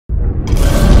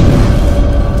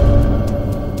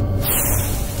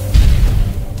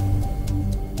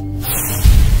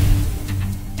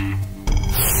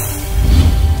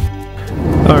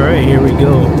here we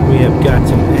go. We have got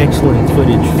some excellent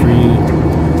footage for you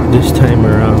this time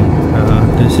around.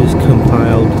 This is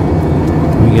compiled.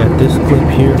 We got this clip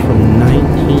here from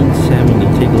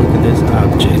 1970. Take a look at this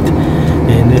object.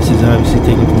 And this is obviously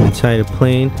taken from inside a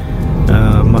plane.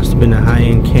 Must have been a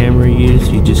high-end camera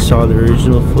used. You just saw the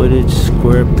original footage,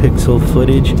 square pixel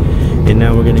footage. And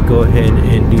now we're going to go ahead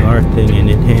and do our thing and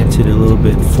enhance it a little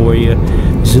bit for you.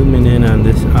 Zooming in on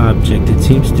this object. It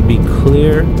seems to be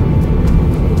clear.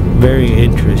 Very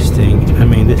interesting. I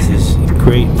mean, this is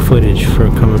great footage for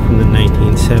coming from the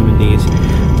 1970s.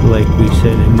 Like we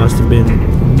said, it must have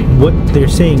been, what they're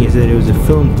saying is that it was a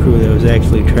film crew that was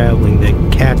actually traveling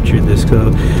that captured this. So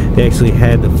they actually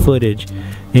had the footage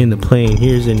in the plane.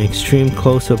 Here's an extreme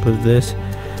close-up of this.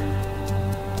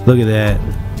 Look at that.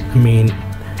 I mean,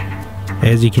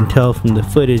 as you can tell from the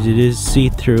footage, it is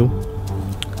see-through.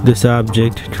 This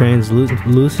object,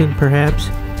 translucent perhaps.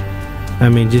 I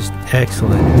mean, just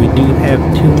excellent. We do have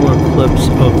 2 more clips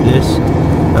of this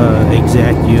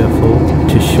exact UFO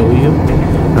to show you.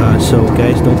 So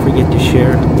guys, don't forget to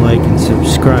share, like, and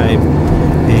subscribe.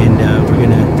 And we're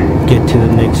gonna get to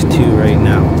the next 2 right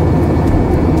now.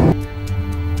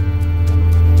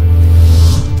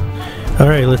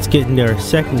 Alright, let's get into our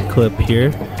second clip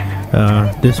here.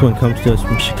 This one comes to us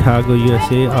from Chicago,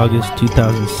 USA, August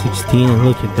 2016. And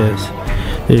look at this.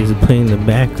 There's a plane in the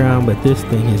background, but this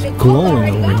thing is glowing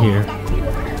over here.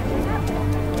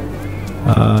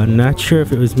 Not sure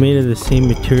if it was made of the same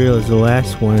material as the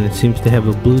last one. It seems to have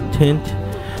a blue tint.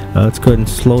 Let's go ahead and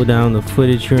slow down the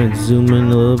footage here and zoom in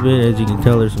a little bit. As you can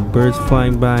tell, there's some birds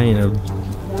flying by and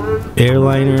an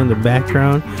airliner in the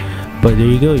background. But there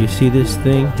you go, you see this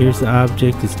thing. Here's the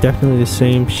object. It's definitely the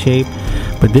same shape,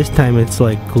 but this time it's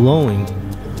like glowing,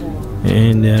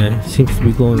 and it seems to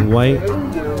be glowing white.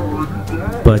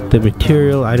 But the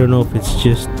material, I don't know if it's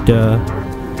just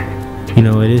you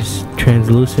know, it is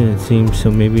translucent, it seems, so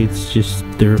maybe it's just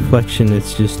the reflection.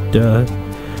 It's just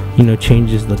you know,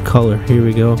 changes the color. Here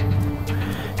we go,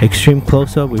 extreme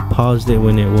close-up. We paused it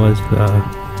when it was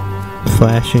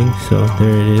flashing, so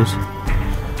there it is.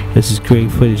 This is great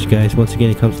footage, guys. Once again,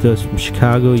 it comes to us from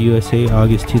Chicago, USA,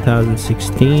 August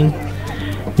 2016.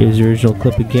 Here's the original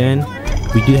clip again.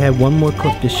 We do have 1 more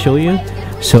clip to show you,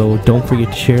 so don't forget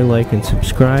to share, like, and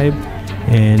subscribe.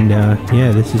 And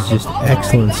yeah, this is just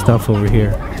excellent stuff over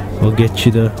here. We'll get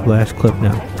you the last clip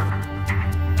now.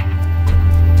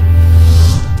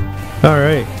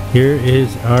 Alright, here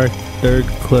is our 3rd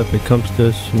clip. It comes to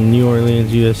us from New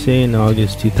Orleans, USA in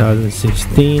August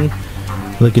 2016.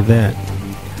 Look at that.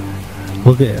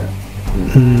 Look at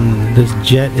this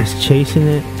jet is chasing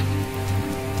it,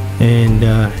 and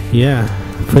yeah,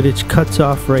 footage cuts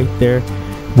off right there.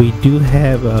 We do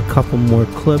have a couple more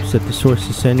clips that the source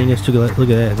is sending us to. Look at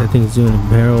that, that thing's doing a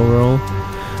barrel roll.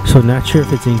 So not sure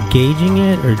if it's engaging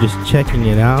it or just checking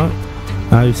it out.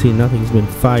 Obviously nothing's been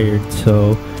fired,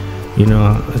 so you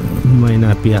know, it might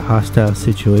not be a hostile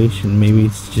situation. Maybe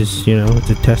it's just, you know, it's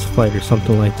a test flight or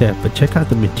something like that. But check out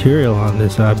the material on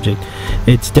this object.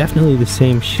 It's definitely the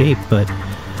same shape, but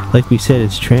like we said,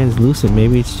 it's translucent.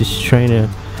 Maybe it's just trying to,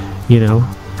 you know,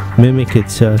 mimic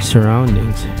its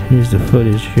surroundings. Here's the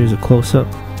footage. Here's a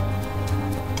close-up.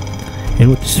 And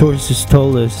what the sources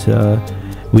told us,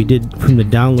 we did, from the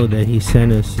download that he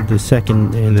sent us, the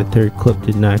 2nd and the 3rd clip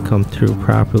did not come through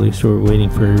properly, so we're waiting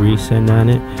for a resend on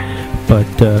it. But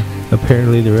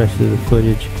apparently the rest of the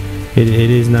footage, it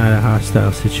is not a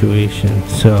hostile situation.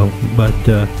 So, but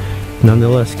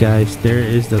nonetheless, guys, there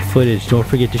is the footage. Don't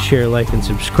forget to share, like, and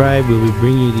subscribe. We will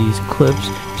bring you these clips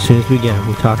as soon as we get them.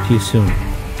 We'll talk to you soon.